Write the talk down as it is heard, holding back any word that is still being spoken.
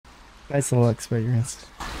Nice little experience.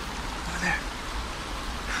 Over there.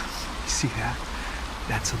 You see that?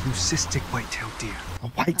 That's a leucistic white-tailed deer. A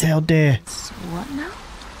white-tailed deer. So what now?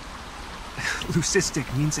 Leucistic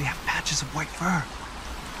means they have patches of white fur.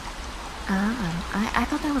 I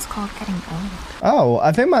thought that was called getting old. Oh,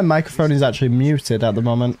 I think my microphone is actually muted at the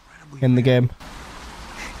moment in the game.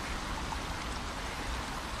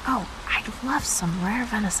 Oh, I'd love some rare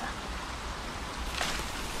venison.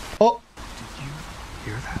 Oh, Did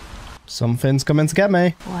you hear that? something's coming to get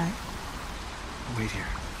me. What? Wait here.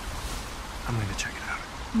 I'm going to check it out.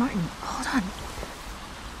 Martin, hold on.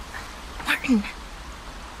 Martin.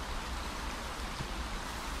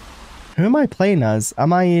 Who am I playing as?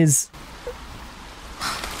 Am I his...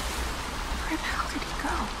 Where the hell did he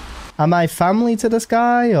go? Am I family to this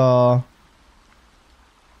guy, or...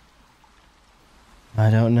 I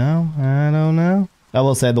don't know. I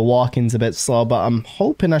will say the walking's a bit slow, but I'm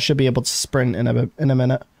hoping I should be able to sprint in a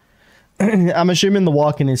minute. I'm assuming the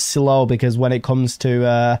walking is slow because when it comes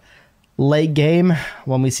to late game,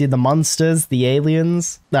 when we see the monsters, the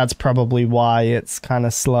aliens, that's probably why it's kind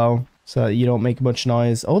of slow, so that you don't make much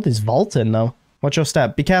noise. Oh, there's vaulting though. Watch your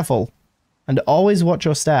step. Be careful. And always watch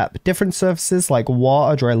your step. Different surfaces like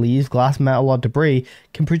water, dry leaves, glass, metal, or debris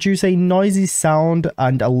can produce a noisy sound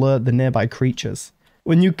and alert the nearby creatures.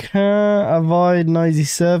 When you can't avoid noisy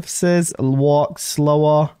surfaces, walk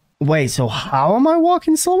slower. Wait, so how am I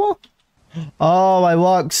walking slower? Oh, I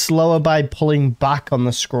walk slower by pulling back on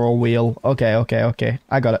the scroll wheel. Okay.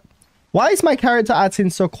 I got it. Why is my character acting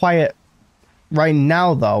so quiet right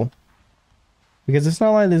now, though? Because it's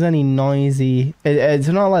not like there's any noisy... It's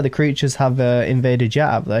not like the creatures have invaded yet,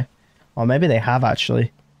 have they? Or maybe they have,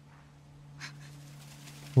 actually.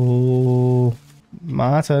 Ooh.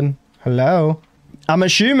 Martin. Hello? I'm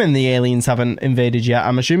assuming the aliens haven't invaded yet.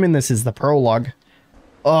 I'm assuming this is the prologue.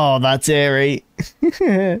 Oh, that's eerie.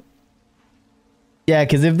 Yeah,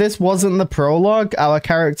 because if this wasn't the prologue, our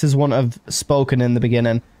characters wouldn't have spoken in the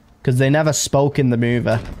beginning. Because they never spoke in the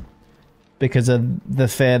movie. Because of the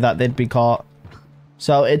fear that they'd be caught.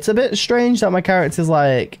 So it's a bit strange that my character's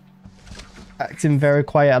like acting very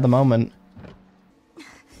quiet at the moment.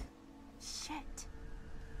 Shit.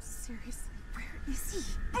 Seriously, where is he?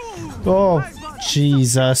 Oh,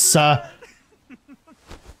 Jesus. You're a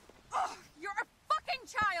fucking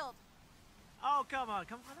child! Oh, come on.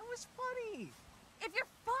 That was funny. If you're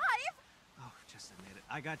 5? Oh, just admit it.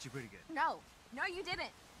 I got you pretty good. No, you didn't.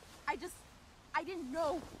 I didn't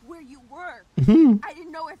know where you were. I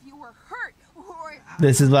didn't know if you were hurt or...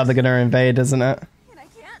 This is where they're going to invade, isn't it? And I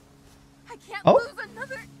can't Oh. lose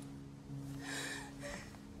another...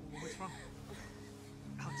 What's wrong?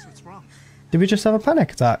 Alex, what's wrong? Did we just have a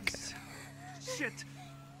panic attack? Shit.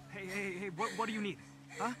 Hey, what do you need?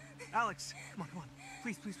 Huh? Alex, come on.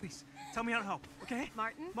 Please. Tell me how to help, okay?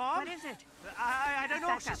 Martin? Mom? What is it? I don't know.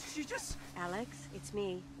 Back up. She just... Alex, it's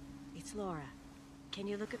me. It's Laura. Can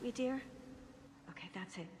you look at me, dear? Okay,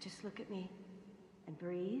 that's it. Just look at me. And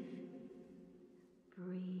breathe.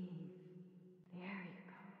 Breathe. There you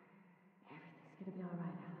go. Everything's gonna be all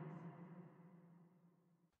right,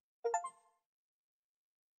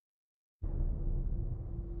 Alex.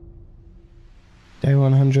 Day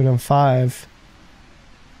 105.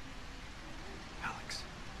 Alex,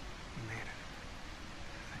 you made it.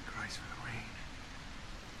 Thank Christ for the rain.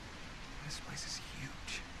 This place is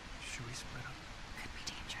huge. Should we split up? Could be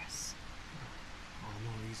dangerous. All the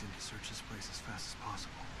more reason to search this place as fast as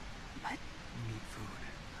possible. But We need food,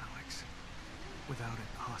 Alex. Without it,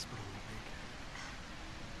 the hospital will make it.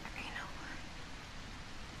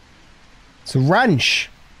 It's a ranch.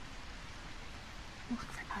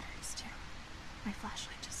 look for batteries too. My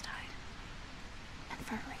flashlight just died. And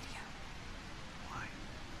for a radio. Why?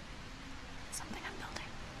 Something I'm building.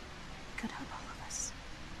 Could help all of us.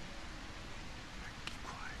 Keep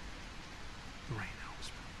quiet. The rain helps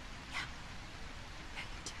me. Yeah,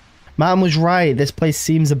 you too. Martin was right. This place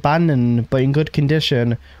seems abandoned, but in good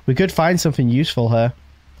condition. We could find something useful here.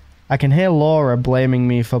 I can hear Laura blaming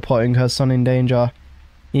me for putting her son in danger.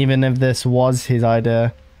 Even if this was his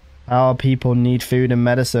idea. Our people need food and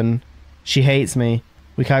medicine. She hates me.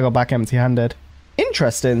 We can't go back empty-handed.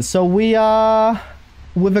 Interesting. So we are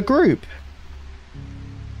with a group.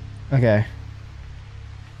 Okay.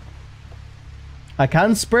 I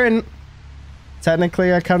can sprint.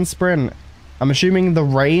 Technically, I can sprint. I'm assuming the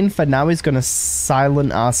rain for now is going to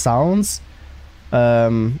silence our sounds.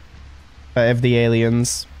 Of the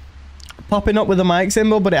aliens. Popping up with a mic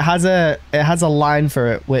symbol, but it has a line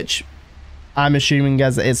for it, which I'm assuming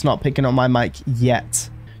as it's not picking up my mic yet.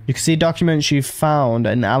 You can see documents you found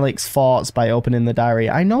and Alex's thoughts by opening the diary.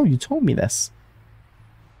 I know, you told me this.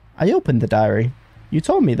 I opened the diary. You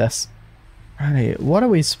told me this. Right, what are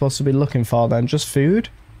we supposed to be looking for then? Just food?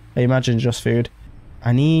 I imagine just food.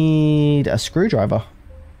 I need a screwdriver.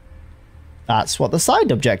 That's what the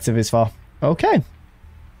side objective is for. Okay.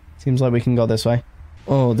 Seems like we can go this way.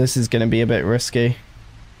 Oh, this is going to be a bit risky.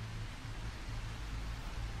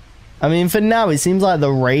 I mean, for now, it seems like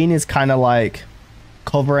the rain is kind of like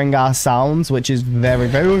covering our sounds, which is very,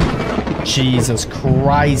 very... Jesus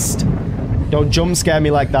Christ. Don't jump scare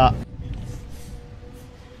me like that.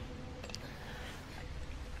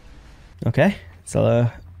 Okay, it's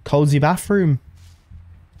a cozy bathroom.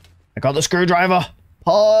 I got the screwdriver.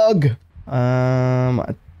 Pog.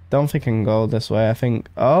 I don't think I can go this way. I think...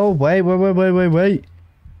 Oh, wait.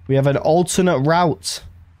 We have an alternate route.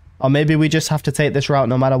 Or maybe we just have to take this route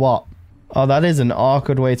no matter what. Oh, that is an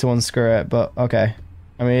awkward way to unscrew it, but okay.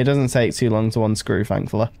 I mean, it doesn't take too long to unscrew,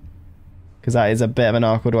 thankfully. Because that is a bit of an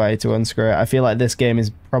awkward way to unscrew it. I feel like this game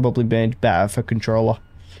is probably made better for controller.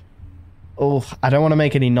 Oh, I don't want to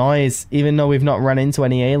make any noise. Even though we've not run into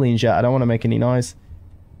any aliens yet, I don't want to make any noise.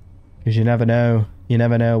 Because you never know. You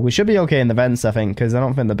never know. We should be okay in the vents, I think, because I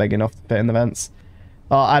don't think they're big enough to fit in the vents.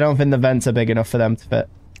 Oh, I don't think the vents are big enough for them to fit.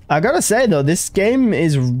 I gotta say, though, this game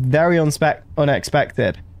is very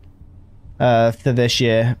unexpected for this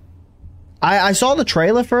year. I saw the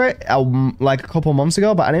trailer for it like a couple months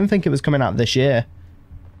ago, but I didn't think it was coming out this year.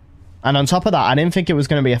 And on top of that, I didn't think it was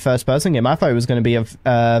going to be a first-person game. I thought it was going to be a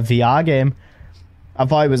VR game. I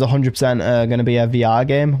thought it was 100% going to be a VR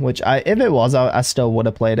game, which if it was, I still would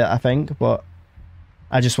have played it, I think, but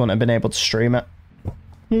I just wouldn't have been able to stream it.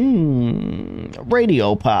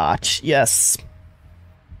 Radio part. Yes.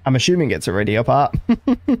 I'm assuming it's a radio part.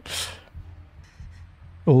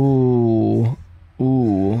 Ooh.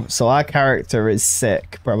 Ooh. So our character is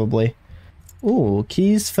sick, probably. Ooh,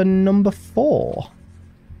 keys for number 4.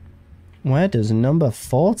 Where does number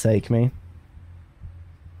 4 take me?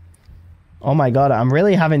 Oh my god, I'm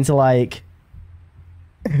really having to like...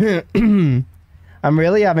 I'm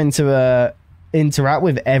really having to interact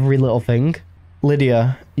with every little thing.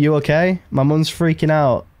 Lydia, you okay? My mum's freaking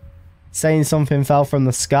out. Saying something fell from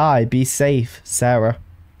the sky. Be safe, Sarah.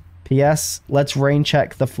 P.S. Let's rain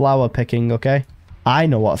check the flower picking, okay? I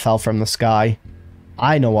know what fell from the sky.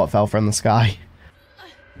 I know what fell from the sky.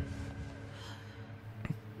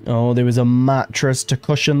 Oh, there was a mattress to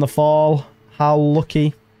cushion the fall. How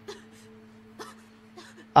lucky.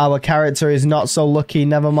 Our character is not so lucky,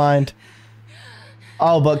 never mind.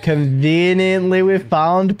 Oh, but conveniently we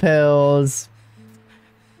found pills.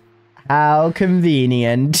 How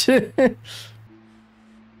convenient.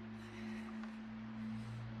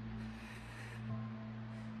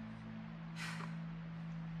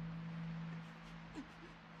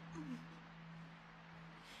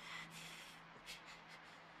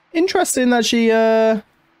 Interesting that she, Oh,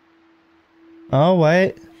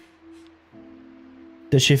 wait.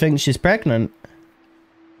 Does she think she's pregnant?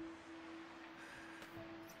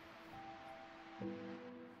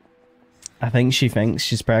 I think she thinks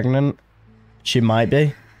she's pregnant. She might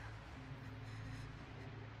be.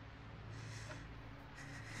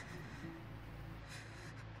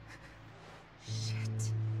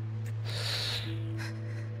 Shit.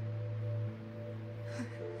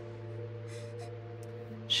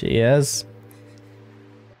 She is.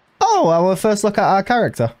 Oh, our first look at our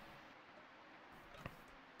character.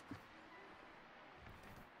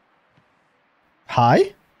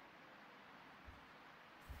 Hi?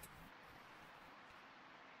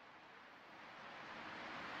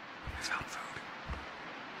 I found food.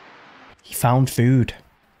 He found food.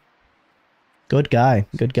 Good guy.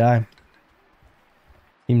 Good guy.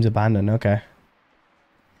 Seems abandoned. Okay.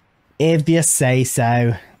 If you say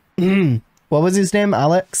so. What was his name?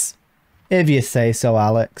 Alex? If you say so,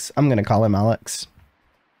 Alex. I'm going to call him Alex.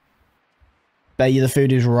 Bet you the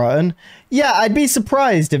food is rotten. Yeah, I'd be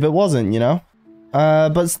surprised if it wasn't, you know?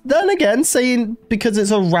 But then again, saying because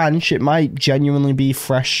it's a ranch, it might genuinely be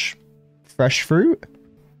fresh fruit.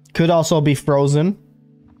 Could also be frozen.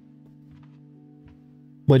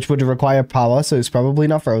 Which would require power, so it's probably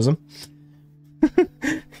not frozen.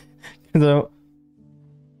 So,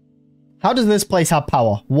 how does this place have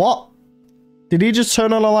power? What? Did he just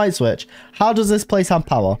turn on a light switch? How does this place have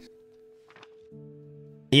power?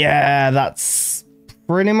 Yeah, that's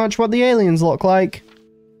pretty much what the aliens look like.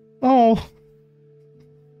 Oh.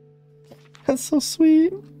 That's so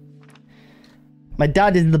sweet. My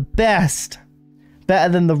dad is the best.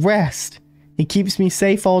 Better than the rest. He keeps me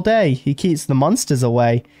safe all day. He keeps the monsters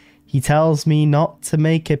away. He tells me not to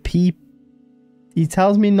make a He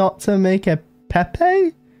tells me not to make a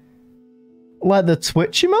Pepe? Like the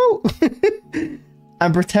Twitch emote?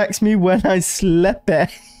 and protects me when I sleep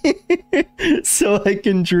so I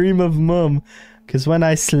can dream of mum. Because when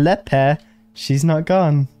I sleep she's not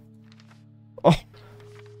gone. Oh.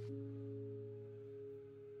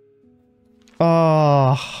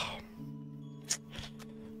 Oh.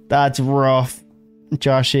 That's rough,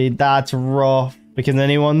 Joshy. That's rough. Because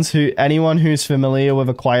anyone who's familiar with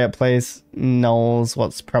A Quiet Place knows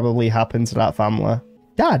what's probably happened to that family.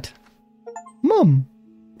 Dad. Mum.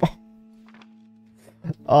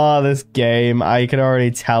 Oh, this game. I can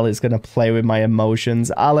already tell it's going to play with my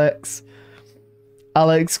emotions. Alex.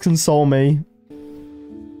 Alex, console me.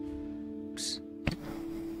 Psst.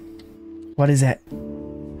 What is it?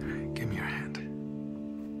 Give me your hand.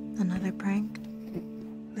 Another prank?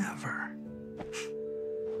 Never.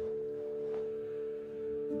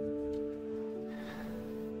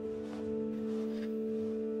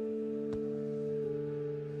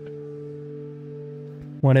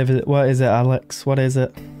 What is it, Alex? What is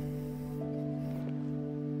it?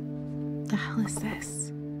 The hell is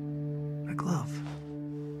this? A glove.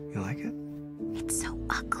 You like it? It's so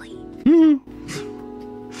ugly. Oh,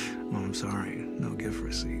 I'm sorry. No gift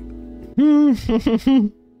receipt.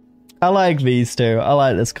 I like these two. I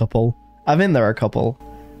like this couple. I think they're a couple.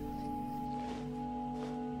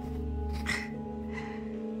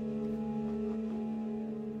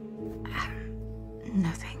 No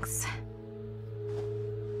thanks.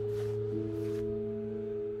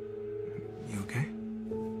 You okay?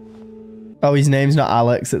 Oh, his name's not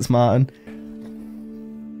Alex, it's Martin.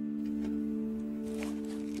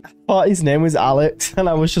 I thought his name was Alex and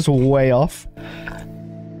I was just way off.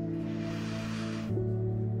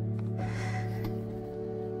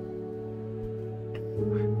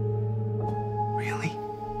 Really?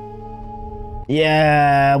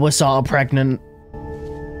 Yeah, we're sort of pregnant.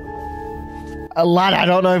 Lad, I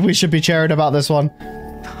don't know if we should be cheering about this one.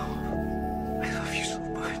 I love you so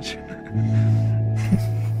much.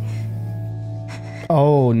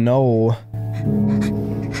 Oh, no.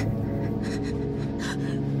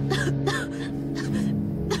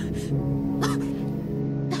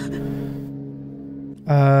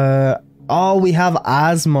 Oh, we have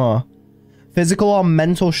asthma. Physical or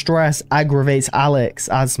mental stress aggravates Alex's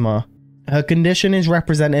asthma. Her condition is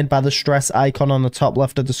represented by the stress icon on the top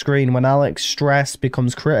left of the screen. When Alex's stress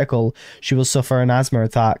becomes critical, she will suffer an asthma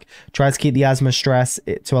attack. Try to keep the asthma stress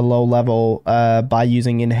to a low level by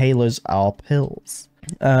using inhalers or pills.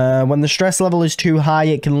 When the stress level is too high,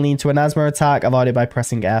 it can lead to an asthma attack. Avoid it by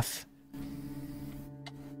pressing F.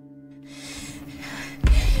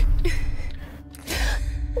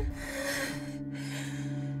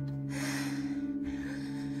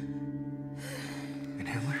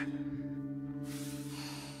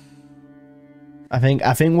 I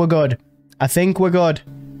think we're good. I think we're good.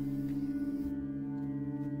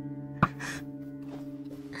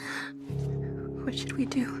 What should we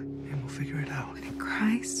do? And we'll figure it out. When it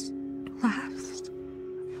cries, laughs.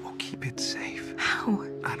 We'll keep it safe. How?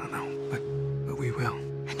 I don't know, but we will.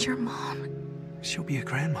 And your mom, She'll be a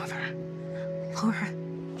grandmother. Laura,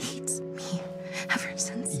 hates me ever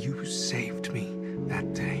since. You saved me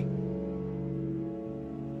that day.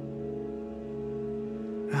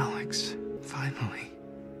 Alex, finally.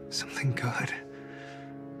 Something good.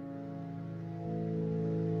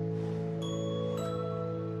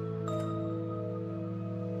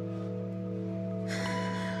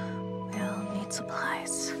 We'll need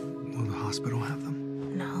supplies. Will the hospital have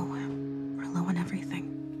them? No, we're low on everything.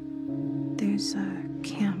 There's a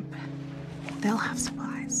camp. They'll have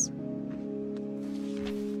supplies.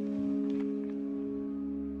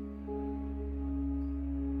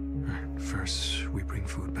 Alright, first we bring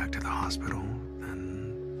food back to the hospital,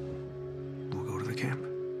 then we'll go to the camp.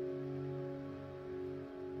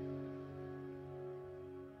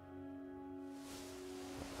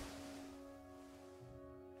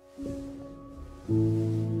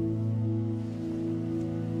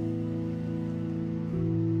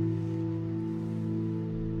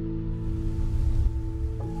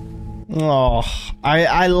 Oh,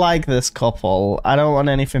 I like this couple. I don't want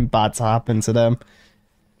anything bad to happen to them.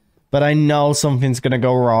 But I know something's going to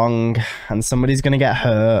go wrong and somebody's going to get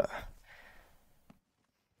hurt.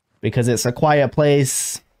 Because it's a quiet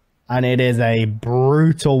place and it is a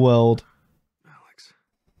brutal world. Alex.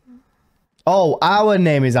 Oh, our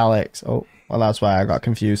name is Alex. Oh, well, that's why I got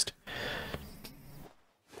confused.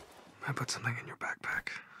 I put something in your backpack,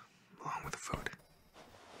 along with the food.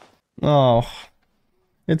 Oh,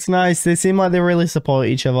 it's nice. They seem like they really support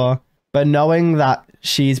each other. But knowing that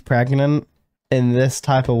she's pregnant in this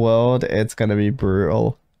type of world, it's going to be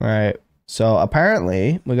brutal. Right. So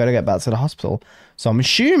apparently we got to get back to the hospital. So I'm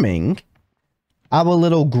assuming our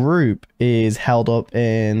little group is held up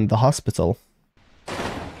in the hospital.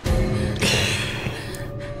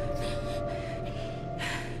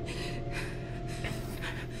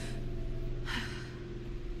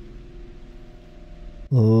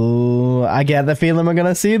 Oh, I get the feeling we're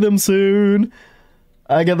gonna see them soon.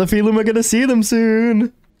 I get the feeling we're gonna see them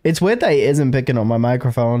soon. It's weird that it isn't picking up my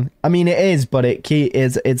microphone. I mean, it is, but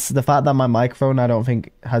it's the fact that my microphone, I don't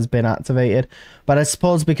think, has been activated. But I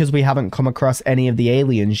suppose because we haven't come across any of the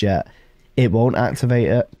aliens yet, it won't activate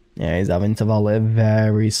it. Yeah, he's having to vault it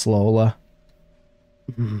very slowly.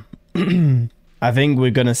 I think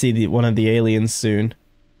we're gonna see one of the aliens soon.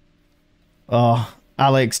 Oh,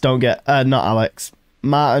 Alex, don't get... not Alex.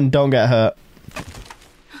 Martin, don't get hurt.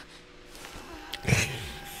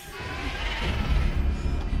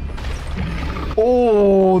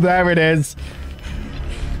 Oh, there it is.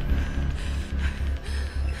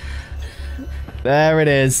 There it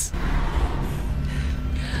is.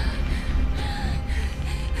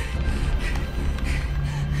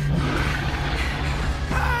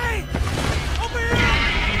 Hey! Over here!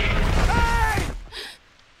 Hey!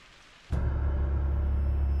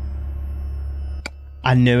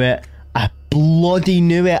 I knew it. I bloody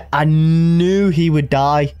knew it. I knew he would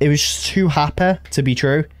die. It was just too happy to be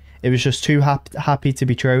true. It was just too happy to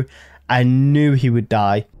be true. I knew he would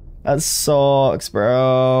die. That sucks,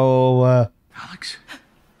 bro. Alex,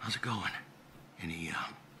 how's it going? Any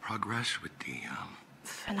progress with the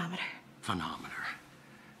Phenometer. phonometer?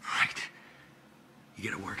 Right. You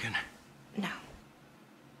get it working? No.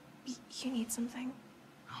 You need something?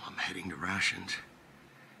 Well, I'm heading to rations.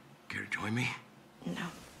 Care to join me? No.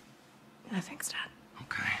 No thanks, Dad.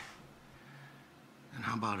 Okay. And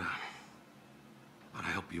how about I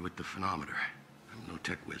help you with the phonometer? I'm no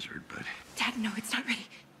tech wizard, but Dad, no, it's not ready.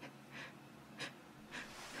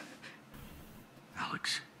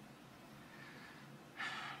 Alex,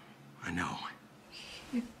 I know.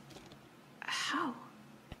 How?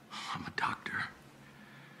 I'm a doctor.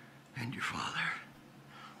 And your father.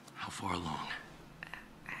 How far along?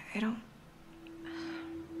 I don't...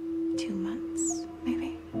 2 months,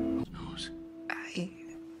 maybe? Who knows? I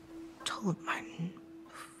told Martin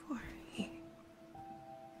before he...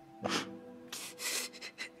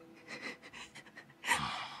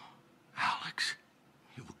 Alex,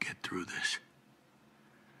 you will get through this.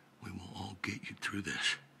 We will all get you through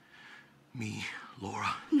this. Me,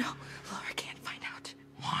 Laura. No, Laura can't find out.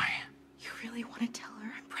 Why? You really want to tell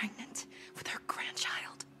her I'm pregnant with her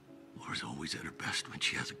grandchild? Laura's always at her best when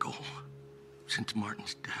she has a goal. Since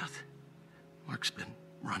Martin's death, Mark's been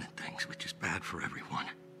running things, which is bad for everyone.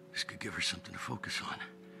 This could give her something to focus on.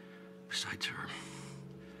 Besides her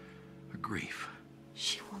grief.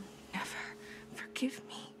 She will never forgive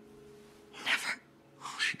me. Never.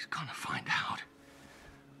 Oh, she's gonna find out.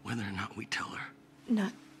 Whether or not we tell her.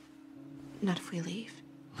 Not if we leave.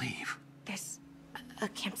 Leave. There's a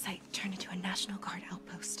campsite turned into a National Guard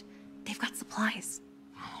outpost. They've got supplies.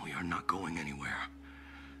 Oh, we are not going anywhere.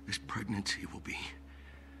 This pregnancy will be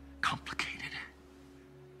complicated.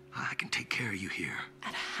 I can take care of you here.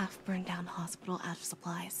 At a half-burned-down hospital out of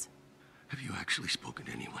supplies. Have you actually spoken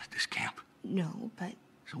to anyone at this camp? No, but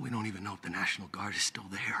So we don't even know if the National Guard is still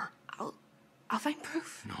there. I'll find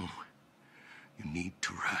proof. No. You need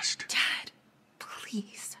to rest. Dad,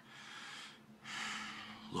 please.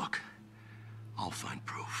 Look, I'll find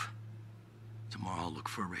proof. Tomorrow I'll look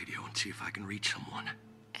for a radio and see if I can reach someone.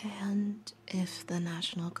 And if the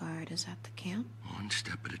National Guard is at the camp? One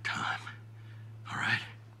step at a time. All right?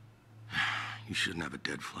 You shouldn't have a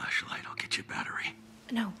dead flashlight. I'll get you a battery.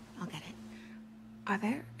 No, I'll get it. Are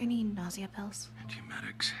there any nausea pills?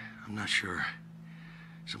 Antiemetics. I'm not sure.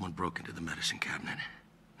 Someone broke into the medicine cabinet.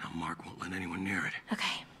 Now Mark won't let anyone near it.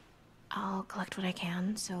 Okay. I'll collect what I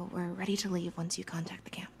can, so we're ready to leave once you contact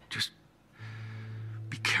the camp. Just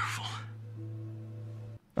be careful.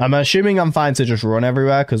 I'm assuming I'm fine to just run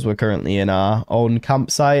everywhere because we're currently in our own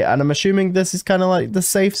campsite, and I'm assuming this is kind of like the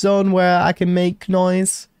safe zone where I can make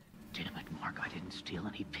noise. Damn it, Mark, I didn't steal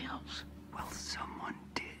any pills. Well, someone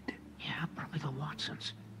did. Yeah, probably the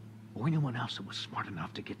Watsons. Or anyone else that was smart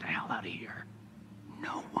enough to get the hell out of here.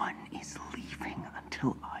 No one is leaving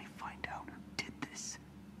until I find out who did this.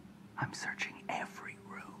 I'm searching every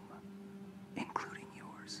room, including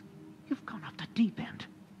yours. You've gone off the deep end.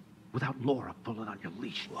 Without Laura pulling on your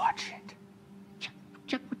leash. Watch it.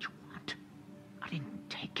 Check what you want. I didn't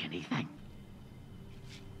take anything.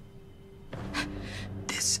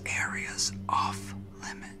 This area's off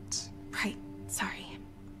limits. Right, sorry.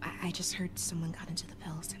 I just heard someone got into the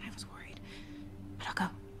pills and I was worried. But I'll go.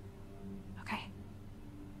 Okay?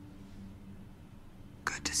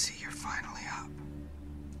 Good to see you're finally up.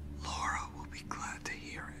 Laura will be glad.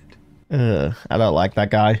 I don't like that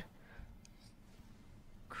guy.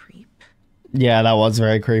 Creep. Yeah, that was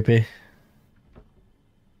very creepy.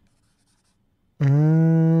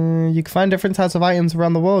 You can find different types of items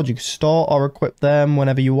around the world. You can store or equip them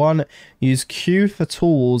whenever you want. Use Q for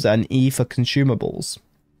tools and E for consumables.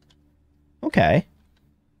 Okay.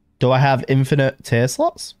 Do I have infinite tier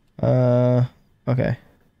slots? Okay.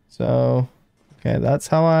 So, okay, that's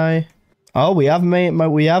how I... Oh, we have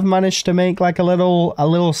managed to make like a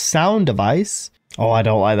little sound device. Oh, I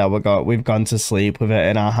don't like that. We've gone to sleep with it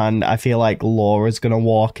in our hand. I feel like Laura's gonna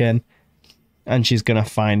walk in and she's gonna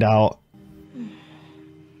find out.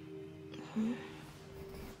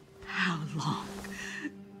 How long?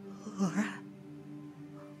 Laura?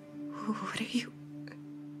 What are you...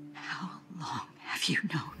 How long have you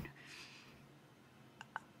known?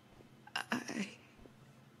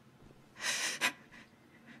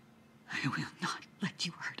 I will not let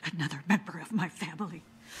you hurt another member of my family.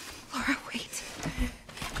 Laura, wait.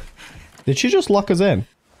 Did she just lock us in?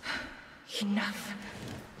 Enough.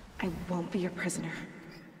 I won't be your prisoner.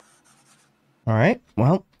 Alright,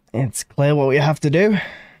 well, it's clear what we have to do.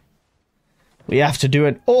 We have to do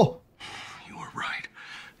it. Oh! You were right.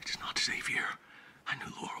 It's not safe here. I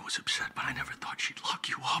knew Laura was upset, but I never thought she'd lock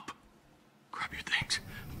you up. Grab your things.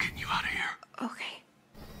 I'm getting you out of here. Okay.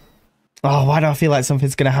 Oh, why do I feel like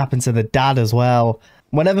something's going to happen to the dad as well?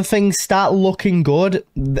 Whenever things start looking good,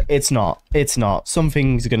 it's not. It's not.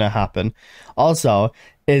 Something's going to happen. Also,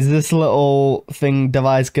 is this little thing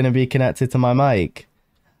device going to be connected to my mic?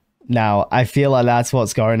 Now, I feel like that's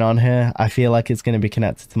what's going on here. I feel like it's going to be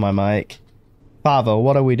connected to my mic. Father,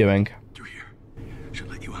 what are we doing? Through here.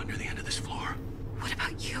 Should let you out near the end of this floor. What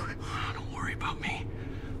about you? Don't worry about me.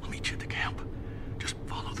 I'll meet you at the camp. Just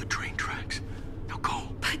follow the train tracks. Now go.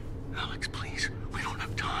 But... Alex, please. We don't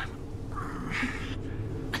have time.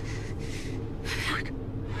 Quick.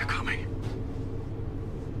 They're coming.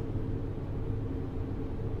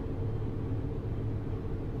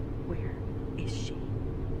 Where is she?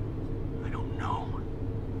 I don't know.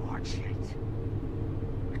 Watch it.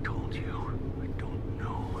 I told you. I don't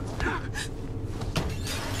know.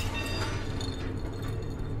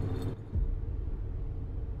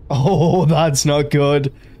 Oh, that's not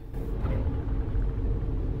good.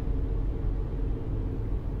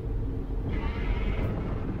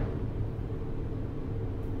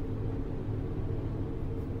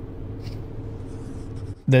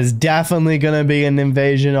 There's definitely gonna be an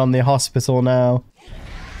invasion on the hospital now.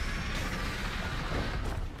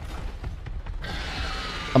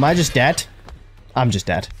 Am I just dead? I'm just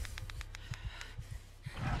dead.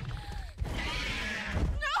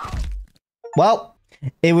 No! Well,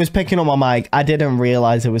 it was picking up my mic. I didn't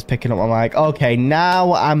realize it was picking up my mic. Okay,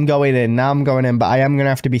 now I'm going in. Now I'm going in, but I am gonna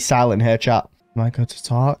have to be silent here, chat. Am I good to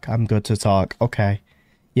talk? I'm good to talk. Okay.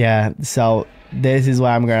 Yeah, so this is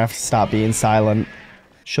where I'm gonna have to start being silent.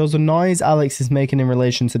 Shows the noise Alex is making in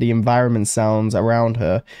relation to the environment sounds around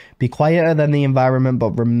her. Be quieter than the environment,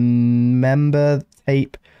 but remember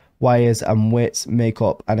tape, wires, and wits make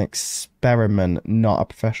up an experiment, not a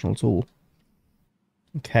professional tool.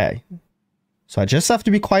 Okay. So I just have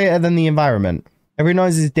to be quieter than the environment. Every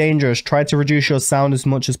noise is dangerous. Try to reduce your sound as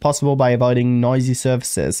much as possible by avoiding noisy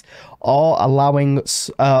surfaces or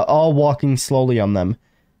or walking slowly on them.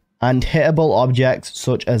 And hittable objects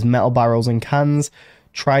such as metal barrels and cans.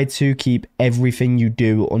 Try to keep everything you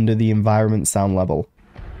do under the environment sound level.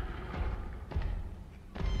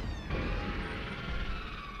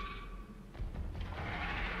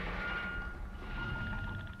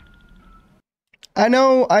 I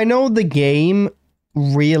know the game,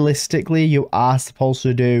 realistically, you are supposed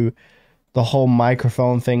to do the whole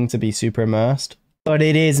microphone thing to be super immersed. But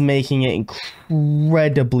it is making it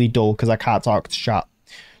incredibly dull because I can't talk to chat.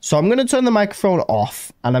 So I'm going to turn the microphone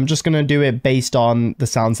off and I'm just going to do it based on the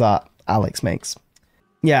sounds that Alex makes.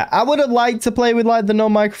 Yeah, I would have liked to play with like the no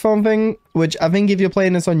microphone thing, which I think if you're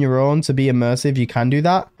playing this on your own to be immersive, you can do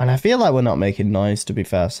that. And I feel like we're not making noise, to be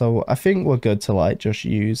fair. So I think we're good to like just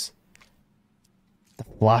use the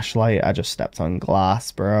flashlight. I just stepped on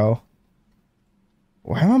glass, bro.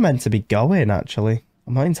 Where am I meant to be going, actually?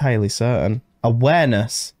 I'm not entirely certain.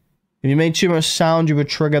 Awareness. If you make too much sound, you will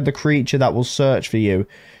trigger the creature that will search for you.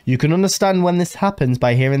 You can understand when this happens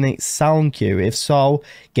by hearing the sound cue. If so,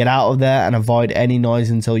 get out of there and avoid any noise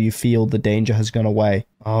until you feel the danger has gone away.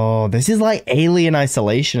 Oh, this is like Alien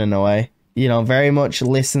Isolation in a way. You know, very much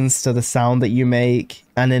listens to the sound that you make.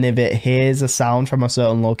 And then if it hears a sound from a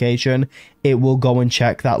certain location, it will go and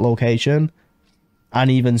check that location. And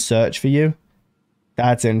even search for you.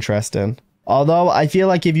 That's interesting. Although, I feel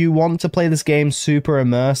like if you want to play this game super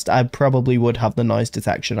immersed, I probably would have the noise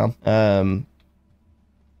detection on.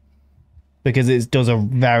 because it does a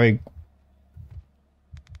very...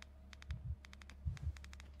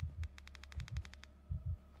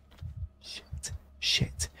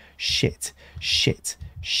 Shit, shit, shit,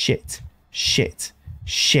 shit, shit,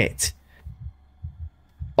 shit.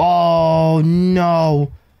 Oh,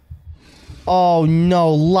 no. Oh,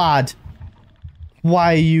 no, lad.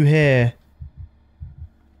 Why are you here?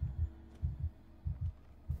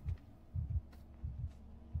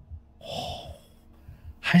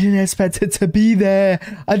 I didn't expect it to be there.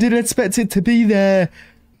 I didn't expect it to be there.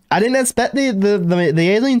 I didn't expect the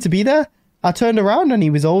alien to be there. I turned around and he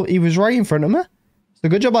was right in front of me. So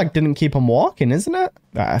good job I didn't keep him walking, isn't it?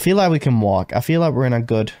 Right, I feel like we can walk. I feel like we're in a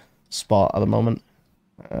good spot at the moment.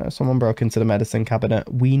 Someone broke into the medicine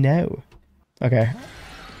cabinet. We know. Okay.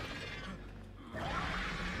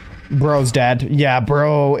 Bro's dead. Yeah,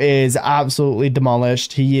 bro is absolutely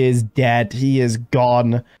demolished. He is dead. He is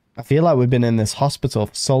gone. I feel like we've been in this hospital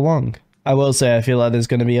for so long. I will say I feel like there's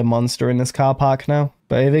going to be a monster in this car park now.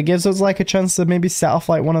 But if it gives us like a chance to maybe set off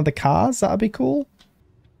like one of the cars, that'd be cool.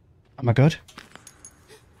 Am I good?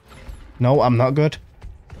 No, I'm not good.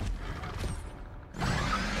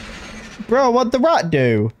 Bro, what'd the rat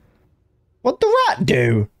do? What'd the rat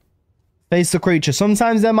do? Face the creature.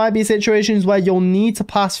 Sometimes there might be situations where you'll need to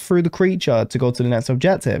pass through the creature to go to the next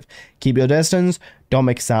objective. Keep your distance, don't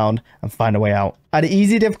make a sound, and find a way out. At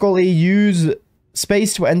easy difficulty, use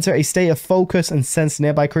space to enter a state of focus and sense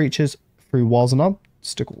nearby creatures through walls and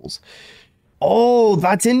obstacles. Oh,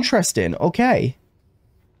 that's interesting. Okay.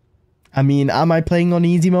 I mean, am I playing on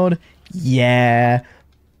easy mode? Yeah.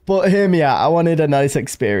 But hear me out. I wanted a nice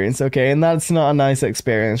experience, okay? And that's not a nice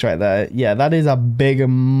experience right there. Yeah, that is a big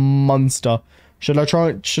monster. Should I try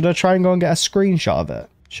and go and get a screenshot of it?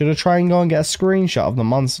 Should I try and go and get a screenshot of the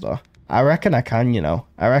monster? I reckon I can, you know.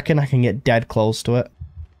 I reckon I can get dead close to it.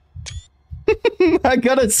 I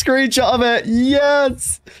got a screenshot of it.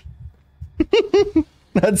 Yes.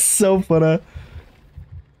 That's so funny.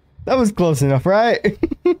 That was close enough, right?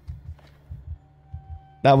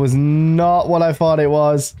 That was not what I thought it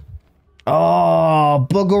was. Oh,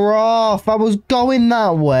 bugger off. I was going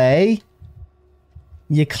that way.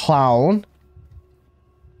 You clown.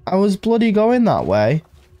 I was bloody going that way.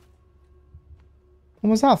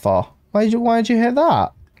 What was that for? Why'd you hit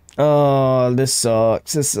that? Oh, this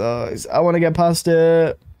sucks. This sucks. I want to get past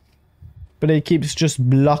it. But it keeps just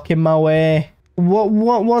blocking my way.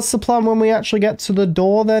 What's the plan when we actually get to the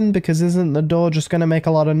door then? Because isn't the door just going to make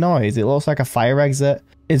a lot of noise? It looks like a fire exit.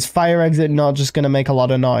 Is fire exit not just going to make a lot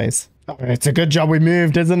of noise? It's a good job we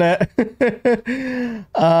moved, isn't it?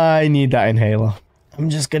 I need that inhaler. I'm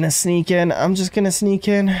just going to sneak in. I'm just going to sneak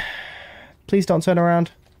in. Please don't turn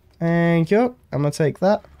around. Thank you. I'm going to take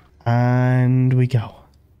that. And we go.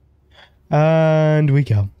 And we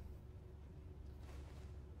go.